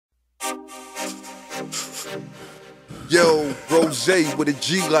Yo, Rose with a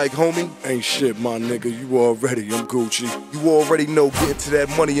G like, homie. Ain't shit, my nigga. You already, I'm Gucci. You already know, getting to that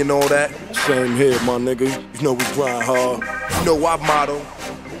money and all that. Same here, my nigga. You know we grind hard. You know our motto,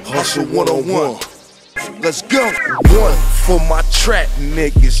 Hustle 101. Let's go. 1 for my trap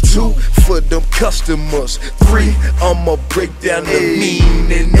niggas, 2 for them customers, 3 I'ma break down the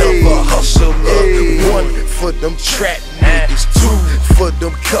meaning of a hustler. 1 for them trap niggas, 2 for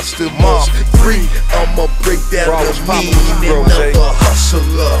them customers, 3 I'ma break down the meaning of a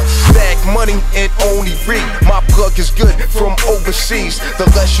hustler. Stack money and only read. My plug is good from overseas. The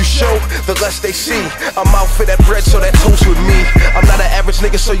less you show, the less they see. I'm out for that bread, so that toast with me. I'm not an average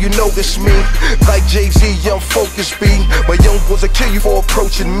nigga, so you know this me. Like Jay-Z, young focus B. My young boys will kill you for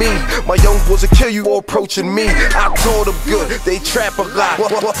approaching me. My young boys will kill you for approaching me. I told them good, they trap a lot.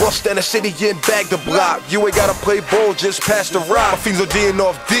 Bust down the city and bag the block. You ain't gotta play ball, just pass the rock. My fiends are D'ing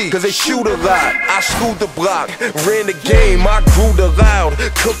off D, cause they shoot a lot. I schooled the block, ran the game. I grew the loud,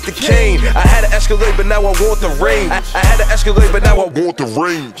 cooked the cane. I had to escalate, but now I want the range. I had to escalate, but now I want the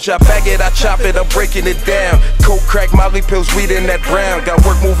range. I bag it, I chop it, I'm breaking it down. Coke, crack, molly pills, weed in that brown. Got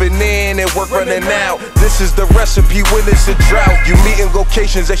work moving in and work running out. This is the recipe when it's a drought. You meeting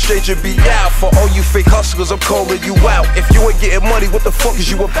locations, exchange and be out. For all you fake hustlers, I'm calling you out. If you ain't getting money, what the fuck is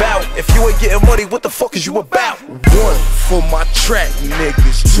you about? If you ain't getting money, what the fuck is you about? 1 for my track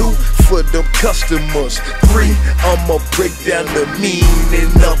niggas, 2 for them customers, 3 I'ma break down the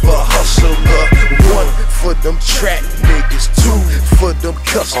meaning of a hustler. 1 for them track niggas, 2 for them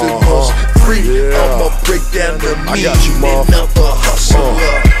customers, 3 I'ma break down the meaning of a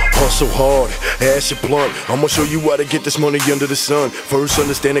hustler. Hustle hard, ass your blunt. I'ma show you how to get this money under the sun. First,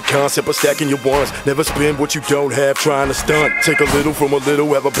 understand the concept of stacking your ones. Never spend what you don't have trying to stunt. Take a little from a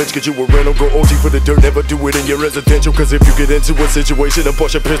little, have a bitch get you a rental. Go OG for the dirt, never do it in your residential. Cause if you get into a situation and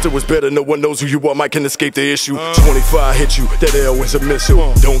bust your pistol, it's better no one knows who you are, Mike can escape the issue. 25 hit you, that L is a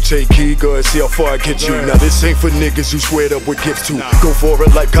missile. Don't take heed, go and see how far I get you. Now this ain't for niggas who squared up with gifts too. Go for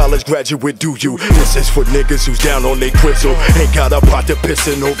it like college graduate, do you? This is for niggas who's down on they grizzle. Ain't got a pot to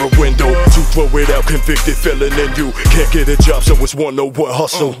pissin' over window to throw it out, convicted felon in you. Can't get a job, so it's 101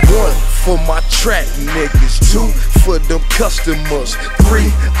 hustle. 1 for my track niggas, 2 for them customers,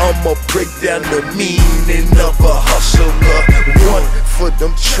 3 I'ma break down the meaning of a hustler. 1 for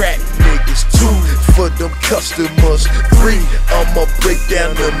them track niggas, 2 for them customers, 3 I'ma break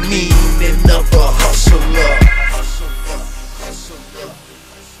down the meaning of a hustler.